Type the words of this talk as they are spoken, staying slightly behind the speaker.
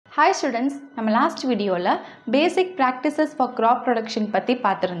Hi students, நம்ம last videoல basic practices for crop production பத்தி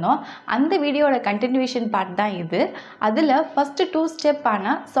பார்த்திருந்தோம். அந்த வீடியோட continuation part தான் இது. அதுல first 2 step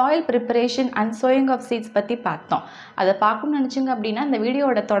ஆன soil preparation and sowing of seeds பத்தி பார்த்தோம். அதை பார்க்கணும்னு நினைச்சீங்க அப்படின்னா இந்த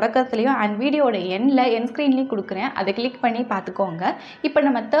வீடியோட தொடக்கத்துலயும் and வீடியோட எண்ட்ல end screenலயும் கொடுக்கிறேன். அதை கிளிக் பண்ணி பார்த்துக்கோங்க. இப்போ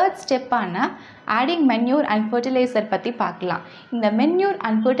நம்ம third step ஆன adding manure and fertilizer பத்தி பார்க்கலாம். இந்த manure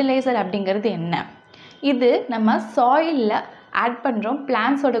and fertilizer அப்படிங்கிறது என்ன? இது நம்ம soilல add பண்றோம்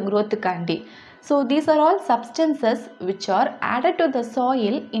plants ஓட growth காண்டி. So these are all substances which are added to the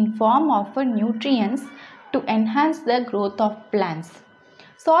soil in form of nutrients to enhance the growth of plants.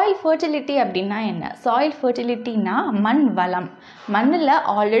 Soil fertility அப்படின்னா என்ன? Soil fertility னா மண் வளம். மண்ணில்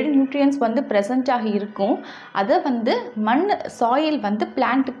ஆல்ரெடி நியூட்ரியன்ஸ் வந்து ப்ரெசென்ட் ஆகி இருக்கும். அதை வந்து மண் சாயில் வந்து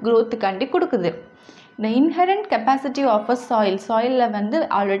பிளான்ட் growthக்காண்டி கொடுக்குது. The inherent capacity of a soil வந்து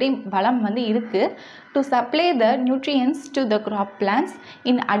ஆல்ரெடி வளம் வந்து இருக்கு to supply the nutrients to the crop plants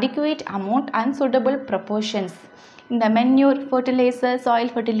in adequate amount and suitable proportions. இந்த manure, fertilizer, soil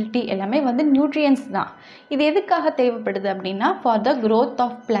fertility எல்லாமே வந்து nutrients தான். இது எதுக்காக தேவைப்படுது அப்படின்னா for the growth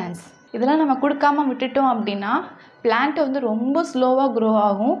of plants. இதெல்லாம் நம்ம கொடுக்காம விட்டுட்டோம் அப்படின்னா plant வந்து ரொம்ப ஸ்லோவாக grow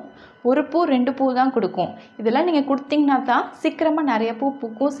ஆகும். ஒரு பூ 2 பூ தான் கொடுக்கும். இதெல்லாம் நீங்கள் கொடுத்தீங்கன்னா தான் சீக்கிரமாக நிறைய பூ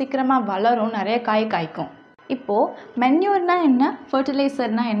பூக்கும், சீக்கிரமாக வளரும், நிறைய காய் காய்க்கும். இப்போது மென்யூர்னா என்ன,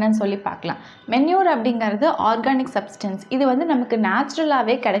 ஃபர்டிலைசர்னா என்னன்னு சொல்லி பார்க்கலாம். மென்யூர் அப்படிங்கிறது ஆர்கானிக் சப்ஸ்டன்ஸ். இது வந்து நமக்கு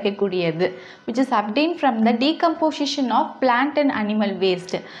நேச்சுரலாகவே கிடைக்கக்கூடியது which is obtained from the decomposition of plant and animal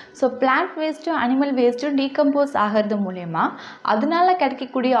waste. So plant வேஸ்ட்டும் animal வேஸ்ட்டும் decompose ஆகிறது மூலயமா அதனால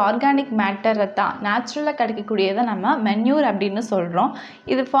கிடைக்கக்கூடிய ஆர்கானிக் மேட்டரை தான் நேச்சுரலாக கிடைக்கக்கூடியதை நம்ம மென்யூர் அப்படின்னு சொல்கிறோம்.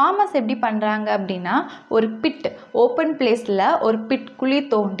 இது ஃபார்மர்ஸ் எப்படி பண்ணுறாங்க அப்படின்னா ஒரு பிட் ஓப்பன் பிளேஸில் ஒரு பிட் குழி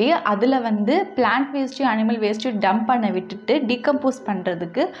தோண்டி அதில் வந்து பிளான்ட் வேஸ்ட்டும் அனிமல் வேஸ்ட்டும் டம்ப் பண்ண விட்டுட்டு டீகம்போஸ்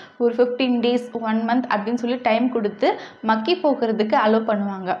பண்ணுறதுக்கு ஒரு 15 days 1 month அப்படின்னு சொல்லி டைம் கொடுத்து மக்கி போகிறதுக்கு அலோவ்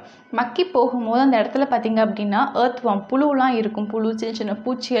பண்ணுவாங்க. மக்கி போகும்போது அந்த இடத்துல பார்த்திங்க அப்படின்னா எர்த்வார்ம் புழுலாம் இருக்கும். புழு, சின்ன சின்ன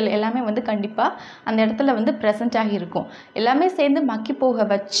பூச்சிகள் எல்லாமே வந்து கண்டிப்பாக அந்த இடத்துல வந்து ப்ரெசென்ட் ஆகியிருக்கும். எல்லாமே சேர்ந்து மக்கி போக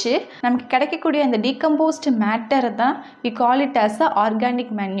வச்சு நமக்கு கிடைக்கக்கூடிய அந்த டீகம்போஸ்டு மேட்டரை தான் we call it as a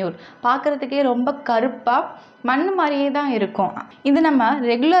organic manure. பார்க்குறதுக்கே ரொம்ப கருப்பாக மண் மாதிரியே தான் இருக்கும். இது நம்ம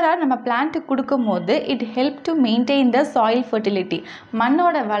ரெகுலராக நம்ம பிளான்ட்டுக்கு கொடுக்கும் போது it help to maintain the soil fertility.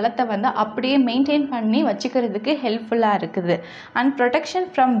 மண்ணோட வளத்தை வந்து அப்படியே மெயின்டைன் பண்ணி வச்சுக்கிறதுக்கு ஹெல்ப்ஃபுல்லாக இருக்குது. And protection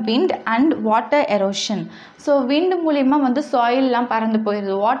from wind and water erosion. So wind மூலிமா வந்து சாயிலெலாம் பறந்து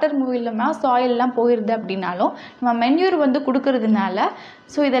போயிடுது, வாட்டர் மூலியமாக சாயிலெலாம் போயிடுது அப்படின்னாலும் நம்ம மென்யூர் வந்து கொடுக்கறதுனால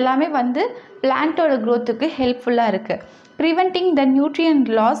ஸோ இதெல்லாமே வந்து பிளான்ட்டோட க்ரோத்துக்கு ஹெல்ப்ஃபுல்லாக இருக்குது. preventing the nutrient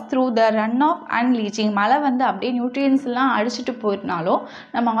loss through the runoff and leaching. மழை வந்து அப்படியே நியூட்ரியன்ஸ்லாம் அடிச்சுட்டு போயிருந்தாலும்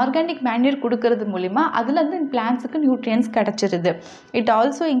நம்ம ஆர்கானிக் மேன்யூர் கொடுக்கறது மூலிமா அதுலேருந்து பிளான்ஸுக்கு நியூட்ரியன்ஸ் கிடச்சிருது. It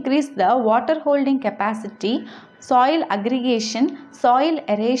also increase the water holding capacity, soil aggregation, soil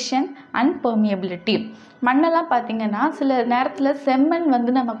எரேஷன் and permeability. மண்ணெல்லாம் பார்த்திங்கன்னா சில நேரத்தில் செம்மண்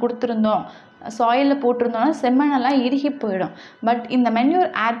வந்து நம்ம கொடுத்துருந்தோம், சாயிலில் போட்டிருந்தோம்னா செம்மண்ணெல்லாம் இறுகி போயிடும். பட் இந்த மென்யூர்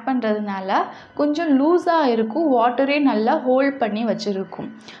ஆட் பண்ணுறதுனால கொஞ்சம் லூஸாக இருக்கும், வாட்டரே நல்லா ஹோல்ட் பண்ணி வச்சுருக்கும்.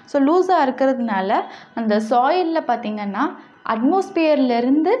 ஸோ லூஸாக இருக்கிறதுனால அந்த சாயிலில் பார்த்திங்கன்னா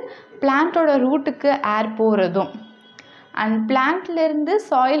அட்மாஸ்பியர்லேருந்து பிளான்ட்டோட ரூட்டுக்கு ஏர் போகிறதும் அண்ட் பிளான்ட்லேருந்து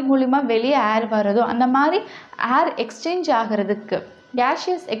சாயில் மூலிமா வெளியே ஏர் வர்றதும் அந்த மாதிரி ஏர் எக்ஸ்சேஞ்ச் ஆகிறதுக்கு,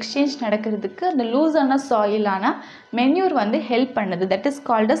 கேஷியஸ் எக்ஸ்சேஞ்ச் நடக்கிறதுக்கு அந்த லூஸான சாயிலான மென்யூர் வந்து ஹெல்ப் பண்ணுது. That is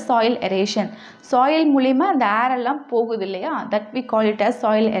called soil எரேஷன். Soil மூலிமா அந்த ஏரெல்லாம் போகுது இல்லையா, that we call it as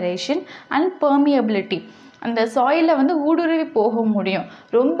soil எரேஷன். And permeability, அந்த சாயிலில் வந்து ஊடுருவி போக முடியும்.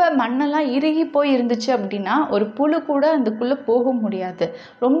 ரொம்ப மண்ணெல்லாம் இறுகி போய் இருந்துச்சு அப்படின்னா ஒரு புழு கூட அதுக்குள்ளே போக முடியாது.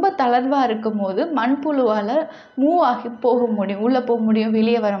 ரொம்ப தளர்வாக இருக்கும் போது மண்புழுவால் மூவ் ஆகி போக முடியும், உள்ளே போக முடியும்,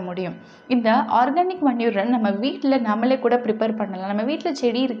 வெளியே வர முடியும். இந்த ஆர்கானிக் மன்யூரை நம்ம வீட்டில் நம்மளே கூட ப்ரிப்பேர் பண்ணலாம். நம்ம வீட்டில்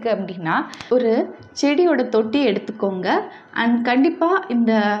செடி இருக்குது அப்படின்னா ஒரு செடியோட தொட்டி எடுத்துக்கோங்க. அண்ட் கண்டிப்பாக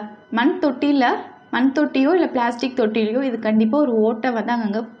இந்த மண் தொட்டியோ இல்லை பிளாஸ்டிக் தொட்டிலையோ இது கண்டிப்பாக ஒரு ஓட்டை வந்து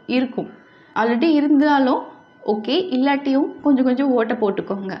அங்கங்கே இருக்கும். ஆல்ரெடி இருந்தாலும் ஓகே, இல்லாட்டியும் கொஞ்சம் கொஞ்சம் ஓட்டை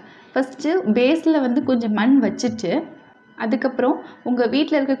போட்டுக்கோங்க. ஃபஸ்ட்டு பேஸில் வந்து கொஞ்சம் மண் வச்சுட்டு அதுக்கப்புறம் உங்கள்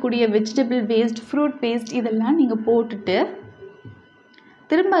வீட்டில் இருக்கக்கூடிய வெஜிடபிள் வேஸ்ட், ஃப்ரூட் வேஸ்ட் இதெல்லாம் நீங்கள் போட்டுட்டு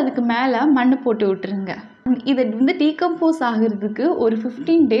திரும்ப அதுக்கு மேலே மண் போட்டு விட்டுருங்க. இதை வந்து டீகம்போஸ் ஆகிறதுக்கு ஒரு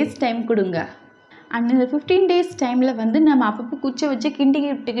 15 days டைம் கொடுங்க. அண்ட் இந்த 15 days டைமில் வந்து நம்ம அப்பப்போ குச்சி வச்சு கிண்டி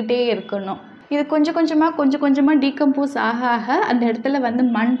விட்டுக்கிட்டே இருக்கணும். இது கொஞ்சம் கொஞ்சமாக டீகம்போஸ் ஆக அந்த இடத்துல வந்து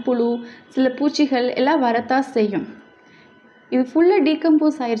மண்புழு, சில பூச்சிகள் எல்லாம் வரத்தான் செய்யும். இது ஃபுல்லாக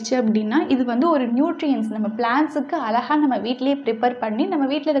டீகம்போஸ் ஆயிடுச்சு அப்படின்னா இது வந்து ஒரு நியூட்ரியன்ஸ் நம்ம பிளான்ஸுக்கு அழகாக நம்ம வீட்டிலேயே ப்ரிப்பேர் பண்ணி நம்ம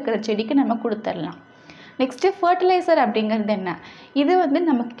வீட்டில் இருக்கிற செடிக்கு நம்ம கொடுத்துடலாம். நெக்ஸ்ட்டு ஃபர்டிலைசர் அப்படிங்கிறது என்ன? இது வந்து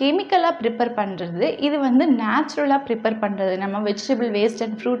நம்ம கெமிக்கலாக ப்ரிப்பேர் பண்ணுறது, இது வந்து நேச்சுரலாக ப்ரிப்பேர் பண்ணுறது, நம்ம vegetable waste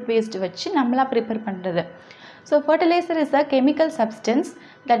and fruit waste வச்சு நம்மளாக ப்ரிப்பேர் பண்ணுறது. So fertilizer is a chemical substance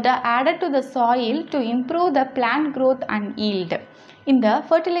that are added to the soil to improve the plant growth and yield. இந்த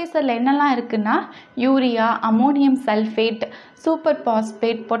ஃபர்டிலைசரில் என்னெல்லாம் இருக்குன்னா urea, ammonium sulphate, super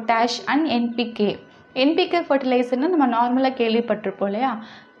phosphate, potash and NPK. NPK ஃபர்டிலைசர்னு நம்ம நார்மலாக கேள்விப்பட்டிருப்போம் இல்லையா?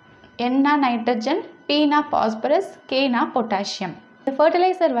 N-னா நைட்ரஜன், P-னா பாஸ்பரஸ், K-னா பொட்டாசியம். இந்த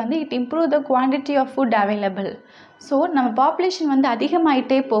fertiliser வந்து it improve the quantity of food available. So நம்ம பாப்புலேஷன் வந்து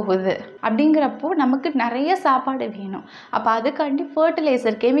அதிகமாகிட்டே போகுது. அப்படிங்கிறப்போ நமக்கு நிறைய சாப்பாடு வேணும். அப்போ அதுக்காண்டி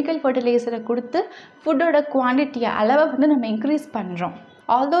ஃபர்டிலைசர், கெமிக்கல் ஃபர்டிலைசரை கொடுத்து ஃபுட்டோட குவான்டிட்டியை, அளவை வந்து நம்ம இன்க்ரீஸ் பண்ணுறோம்.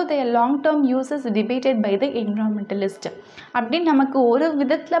 although their long-term use is debated by the environmentalist. அப்படின்னு நமக்கு ஒரு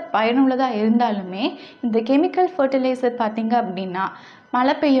விதத்தில் பயனுள்ளதாக இருந்தாலுமே இந்த கெமிக்கல் ஃபர்டிலைசர் பார்த்திங்க அப்படின்னா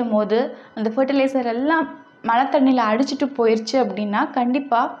மழை பெய்யும் போது அந்த ஃபர்டிலைசர் எல்லாம் மழை தண்ணியில் அடிச்சுட்டு போயிடுச்சு அப்படின்னா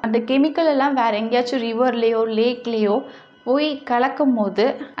கண்டிப்பாக அந்த கெமிக்கல் எல்லாம் வேறு எங்கேயாச்சும் ரிவர்லேயோ லேக்லேயோ போய் கலக்கும் போது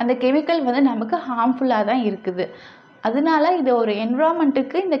அந்த கெமிக்கல் வந்து நமக்கு ஹார்ம்ஃபுல்லாக தான் இருக்குது. அதனால இது ஒரு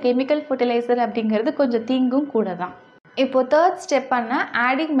என்விரான்மெண்ட்டுக்கு இந்த கெமிக்கல் ஃபர்டிலைசர் அப்படிங்கிறது கொஞ்சம் தீங்கும் கூட தான். இப்போது third ஸ்டெப்பான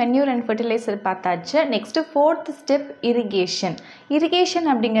adding manure and fertiliser பார்த்தாச்சு. Next fourth step irrigation. Irrigation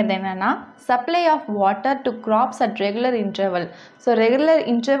அப்படிங்கிறது என்னென்னா supply of water to graphs at regular interval. So regular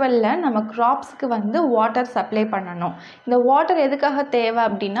இன்டர்வலில் நம்ம கிராப்ஸ்க்கு வந்து வாட்டர் சப்ளை பண்ணணும். இந்த வாட்டர் எதுக்காக தேவை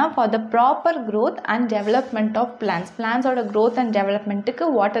அப்படின்னா for the proper growth and development of plants. பிளான்ஸோட growth and டெவலப்மெண்ட்டுக்கு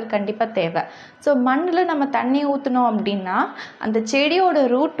water கண்டிப்பாக தேவை. ஸோ மண்ணில் நம்ம தண்ணி ஊற்றினோம் அப்படின்னா அந்த செடியோட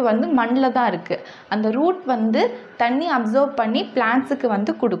ரூட் வந்து மண்ணில் தான் இருக்குது. அந்த ரூட் வந்து தண்ணி அப்சர்வ் பண்ணி பிளான்ஸுக்கு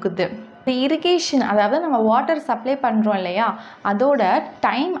வந்து கொடுக்குது. இந்த இரிகேஷன், அதாவது நம்ம வாட்டர் சப்ளை பண்ணுறோம் இல்லையா, அதோட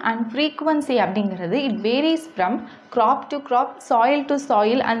டைம் அண்ட் ஃப்ரீக்குவன்சி அப்படிங்கிறது it varies from graph to graph, soil to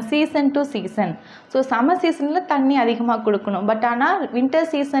soil and season to season. So summer சீசனில் தண்ணி அதிகமாக கொடுக்கணும், பட் ஆனால் வின்டர்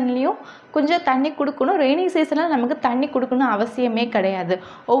சீசன்லேயும் கொஞ்சம் தண்ணி கொடுக்கணும். ரெய்னி சீசனில் நமக்கு தண்ணி கொடுக்கணும் அவசியமே கிடையாது.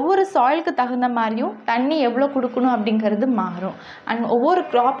 ஒவ்வொரு சாயிலுக்கு தகுந்த மாதிரியும் தண்ணி எவ்வளோ கொடுக்கணும் அப்படிங்கிறது மாறும். அண்ட் ஒவ்வொரு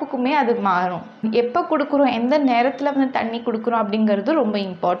க்ராப்புக்குமே அது மாறும். எப்போ கொடுக்குறோம், எந்த நேரத்தில் வந்து தண்ணி கொடுக்குறோம் அப்படிங்கிறது ரொம்ப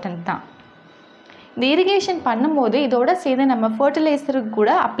இம்பார்ட்டன்ட் தான். இந்த இரிகேஷன் பண்ணும்போது இதோட சேர்ந்து நம்ம ஃபர்டிலைசருக்கு கூட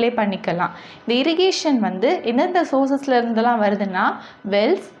அப்ளை பண்ணிக்கலாம். இந்த இரிகேஷன் வந்து எந்தெந்த சோர்ஸஸில் இருந்தெல்லாம் வருதுன்னா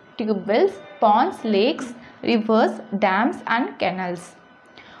Wells, tube Wells, bonds, lakhs, reverse, terms and கெனல்ஸ்.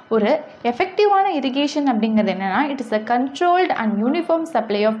 ஒரு எஃபெக்டிவான இரிகேஷன் அப்படிங்கிறது என்னென்னா it is a controlled and uniform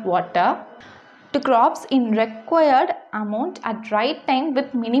supply of water to crops in required amount at right time with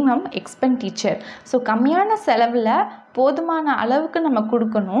minimum expenditure. So கம்மியான செலவில் போதுமான அளவுக்கு நம்ம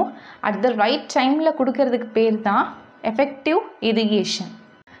கொடுக்கணும். அட் த ரைட் டைமில் கொடுக்கறதுக்கு பேர் தான் எஃபெக்டிவ் இரிகேஷன்.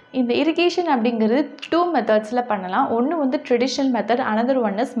 இந்த இரிகேஷன் அப்படிங்கிறது 2 மெத்தட்ஸில் பண்ணலாம். ஒன்று வந்து traditional method, another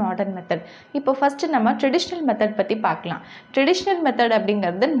one is modern method. இப்போ ஃபஸ்ட்டு நம்ம ட்ரெடிஷ்னல் மெத்தட் பற்றி பார்க்கலாம். ட்ரெடிஷ்னல் மெத்தட்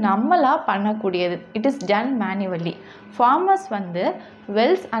அப்படிங்கிறது நம்மளாக பண்ணக்கூடியது. It is done manually. Farmers வந்து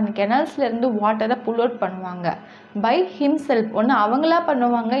வெல்ஸ் அண்ட் கெனல்ஸ்லேருந்து வாட்டரை புல் அவுட் பண்ணுவாங்க பை ஹிம்செல்ஃப். ஒன்று அவங்களா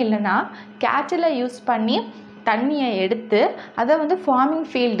பண்ணுவாங்க, இல்லைனா கேட்டில் யூஸ் பண்ணி தண்ணியை எடுத்து அதை வந்து ஃபார்மிங்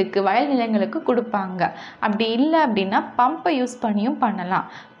ஃபீல்டுக்கு, வயல் நிலங்களுக்கு கொடுப்பாங்க. அப்படி இல்லை அப்படின்னா பம்பை யூஸ் பண்ணியும் பண்ணலாம்.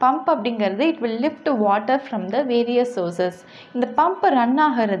 பம்ப் அப்படிங்கிறது it will lift water from the various sources. இந்த பம்ப் ரன்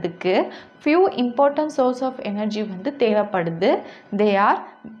ஆகிறதுக்கு few important source of energy வந்து தேவைப்படுது. They are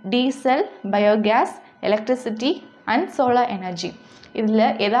diesel, biogas, electricity and solar energy. இதில்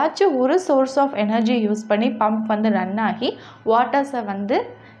ஏதாச்சும் ஒரு சோர்ஸ் ஆஃப் எனர்ஜி யூஸ் பண்ணி பம்ப் வந்து ரன் ஆகி வாட்டர்ஸை வந்து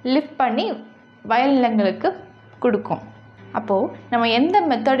லிஃப்ட் பண்ணி வயல் நிலங்களுக்கு கொடுக்கும். அப்போது நம்ம எந்த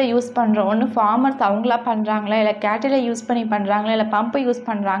மெத்தடை யூஸ் பண்ணுறோம், ஒன்று ஃபார்மர்ஸ் அவங்களா பண்ணுறாங்களா, இல்லை கேட்டிலை யூஸ் பண்ணி பண்ணுறாங்களா, இல்லை பம்பை யூஸ்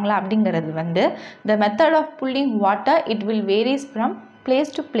பண்ணுறாங்களா அப்படிங்கிறது வந்து த method of pulling water it will varies from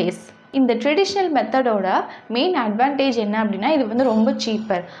place to place. இந்த ட்ரெடிஷ்னல் மெத்தடோட மெயின் அட்வான்டேஜ் என்ன அப்படின்னா இது வந்து ரொம்ப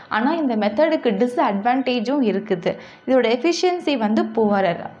சீப்பர். ஆனால் இந்த மெத்தடுக்கு டிஸ்அட்வான்டேஜும் இருக்குது. இதோட எஃபிஷியன்சி வந்து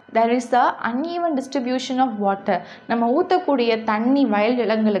poorer. there is a uneven distribution of water. நம்ம ஊற்றக்கூடிய தண்ணி வயல்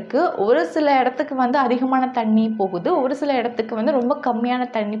நிலங்களுக்கு ஒரு சில இடத்துக்கு வந்து அதிகமான தண்ணி போகுது, ஒரு சில இடத்துக்கு வந்து ரொம்ப கம்மியான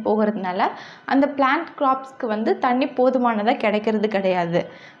தண்ணி போகிறதுனால அந்த பிளான்ட் கிராப்ஸ்க்கு வந்து தண்ணி போதுமானதாக கிடைக்கிறது கிடையாது.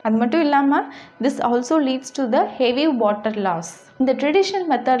 அது மட்டும் இல்லாமல் this also leads to the heavy water loss. இந்த ட்ரெடிஷ்னல்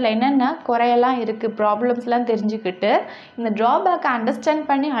மெத்தடில் என்னென்ன குறையெல்லாம் இருக்குது, ப்ராப்ளம்ஸ்லாம் தெரிஞ்சுக்கிட்டு இந்த ட்ராபேக்கை அண்டர்ஸ்டாண்ட்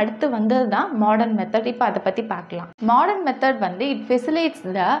பண்ணி அடுத்து வந்தது தான் மாடர்ன் மெத்தட். இப்போ அதை பற்றி பார்க்கலாம். மாடர்ன் மெத்தட் வந்து it facilitates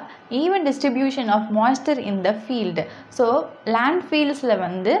the even distribution of moisture in the field. So land ஃபீல்ட்ஸில்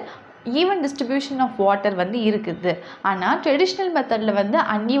வந்து ஈவன் டிஸ்ட்ரிபியூஷன் ஆஃப் வாட்டர் வந்து இருக்குது. ஆனால் ட்ரெடிஷ்னல் மெத்தடில் வந்து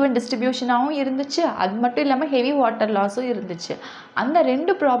அன்ஈவன் டிஸ்ட்ரிபியூஷனாகவும் இருந்துச்சு, அது மட்டும் இல்லாமல் ஹெவி வாட்டர் லாஸும் இருந்துச்சு. அந்த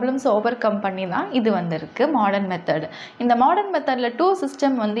 2 ப்ராப்ளம்ஸ் ஓவர் கம் பண்ணி தான் இது வந்திருக்கு மாடர்ன் மெத்தட். இந்த மாடர்ன் மெத்தடில் 2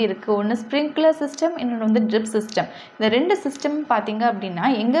 சிஸ்டம் வந்து இருக்குது. ஒன்று ஸ்ப்ரிங்க்லர் சிஸ்டம், இன்னொன்று வந்து ட்ரிப் சிஸ்டம். இந்த 2 சிஸ்டம் பார்த்திங்க அப்படின்னா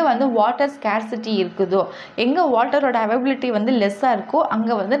எங்கே வந்து வாட்டர் ஸ்கேர்சிட்டி இருக்குதோ, எங்கே வாட்டரோட அவைபிலிட்டி வந்து லெஸ்ஸாக இருக்கோ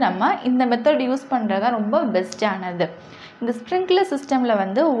அங்கே வந்து நம்ம இந்த மெத்தட் யூஸ் பண்ணுறது தான் ரொம்ப பெஸ்ட்டானது. இந்த ஸ்ப்ரிங்க்லர் சிஸ்டமில்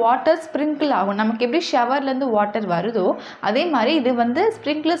வந்து வாட்டர் ஸ்ப்ரிங்கிள் ஆகும். நமக்கு எப்படி ஷவர்லேருந்து வாட்டர் வருதோ அதே மாதிரி இது வந்து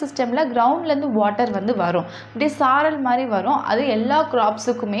ஸ்ப்ரிங்க்லர் சிஸ்டமில் கிரவுண்ட்லேருந்து வாட்டர் வந்து வரும். அப்படியே சாரல் மாதிரி வரும். அது எல்லா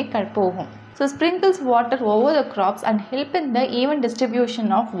க்ராப்ஸுக்குமே போகும். So sprinkles water over the crops and help in the even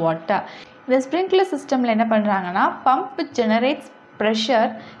distribution of water. இந்த ஸ்ப்ரிங்க்லர் சிஸ்டமில் என்ன பண்ணுறாங்கன்னா pump which generates pressure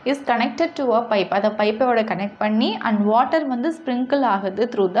is connected to a pipe. அதை பைப்போட கனெக்ட் பண்ணி அண்ட் வாட்டர் வந்து ஸ்ப்ரிங்கிள் ஆகுது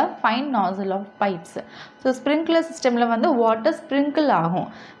through the fine nozzle of pipes. So sprinkler சிஸ்டமில் வந்து வாட்டர் ஸ்ப்ரிங்கிள் ஆகும்.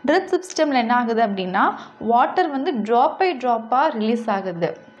 ட்ரிப் சிஸ்டமில் என்ன ஆகுது அப்படின்னா வாட்டர் வந்து ட்ராப் பை ட்ராப்பாக ரிலீஸ் ஆகுது.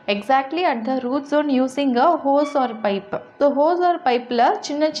 Exactly at the root zone using a hose R pipe. So hose R பைப்பில்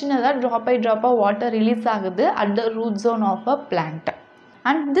சின்னதாக ட்ராப் பை ட்ராப்பாக வாட்டர் ரிலீஸ் ஆகுது at the root zone of a plant.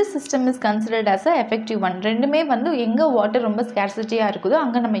 And tissue system is considered as a effective one. ரெண்டுமே வந்து எங்கே water ரொம்ப ஸ்கேர்சிட்டியாக இருக்குதோ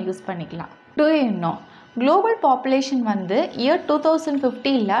அங்கே நம்ம யூஸ் பண்ணிக்கலாம். Do you know global population வந்து இயர்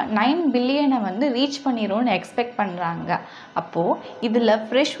 2050 9 பில்லியனை வந்து ரீச் பண்ணிடும்னு எக்ஸ்பெக்ட் பண்ணுறாங்க. அப்போது இதில்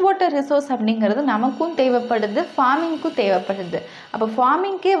ஃப்ரெஷ் வாட்டர் ரிசோர்ஸ் அப்படிங்கிறது நமக்கும் தேவைப்படுது, ஃபார்மிங்க்கும் தேவைப்படுது. அப்போ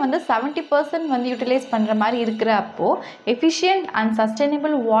ஃபார்மிங்க்கே வந்து 70% வந்து யூட்டிலைஸ் பண்ணுற மாதிரி இருக்கிற அப்போது efficient and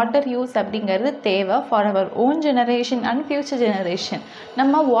sustainable water use அப்படிங்கிறது தேவை for our own generation and future generation.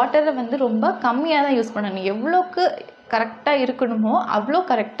 நம்ம வாட்டரை வந்து ரொம்ப கம்மியாக தான் யூஸ் பண்ணணும். எவ்வளோக்கு கரெக்டாக இருக்கணுமோ அவ்வளோ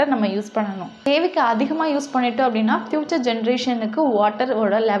கரெக்டாக நம்ம யூஸ் பண்ணணும். தேவைக்கு அதிகமாக யூஸ் பண்ணிட்டோம் அப்படின்னா ஃப்யூச்சர் ஜென்ரேஷனுக்கு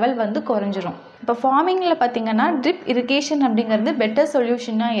வாட்டரோட லெவல் வந்து குறைஞ்சிரும். இப்போ ஃபார்மிங்கில் பார்த்திங்கன்னா ட்ரிப் இரிகேஷன் அப்படிங்கிறது பெட்டர்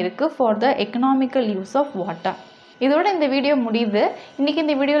சொல்யூஷனாக இருக்குது for the economical use of water. இதோட இந்த வீடியோ முடியுது. இன்றைக்கி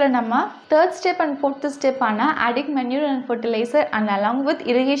இந்த வீடியோவில் நம்ம 3rd step and 4th ஸ்டெப்பான adding manure and fertilizer and along with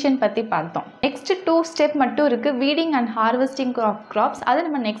irrigation பற்றி பார்த்தோம். நெக்ஸ்ட் 2 ஸ்டெப் மட்டும் இருக்குது, வீடிங் அண்ட் ஹார்வெஸ்டிங் கிராப்ஸ். அதை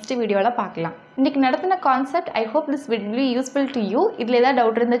நம்ம நெக்ஸ்ட் வீடியோவில் பார்க்கலாம். இன்றைக்கி நடத்தின concept I hope this will be useful to you. இதில் ஏதாவது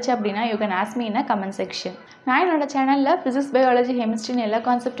டவுட் இருந்துச்சு அப்படின்னா you can ask me in comment section. நான் என்னோட சேனலில் ஃபிசிக்ஸ், பயாலஜி, கெமிஸ்ட்ரின்னு எல்லா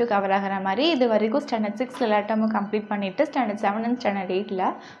கான்செப்ட்டும் கவர் ஆகிற மாதிரி இது வரைக்கும் ஸ்டாண்டர்ட் 6 எல்லா டேர்மும் கம்ப்ளீட் பண்ணிவிட்டு standard 7 and standard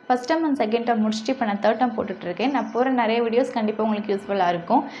 8 first term and second term முடிச்சுட்டு இப்போ நான் 3rd டேர்ம் போட்டுட்ருக்கேன். நான் போகிற நிறைய வீடியோஸ் கண்டிப்பாக உங்களுக்கு யூஸ்ஃபுல்லாக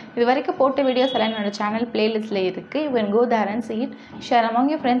இருக்கும். இது வரைக்கும் போட்ட வீடியோஸ் எல்லாம் என்னோட சேனல் பிளேலிஸ்ட்டில் இருக்குது. You can go there and see it. Share among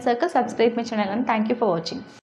your friends circle, subscribe my channel and thank you for watching.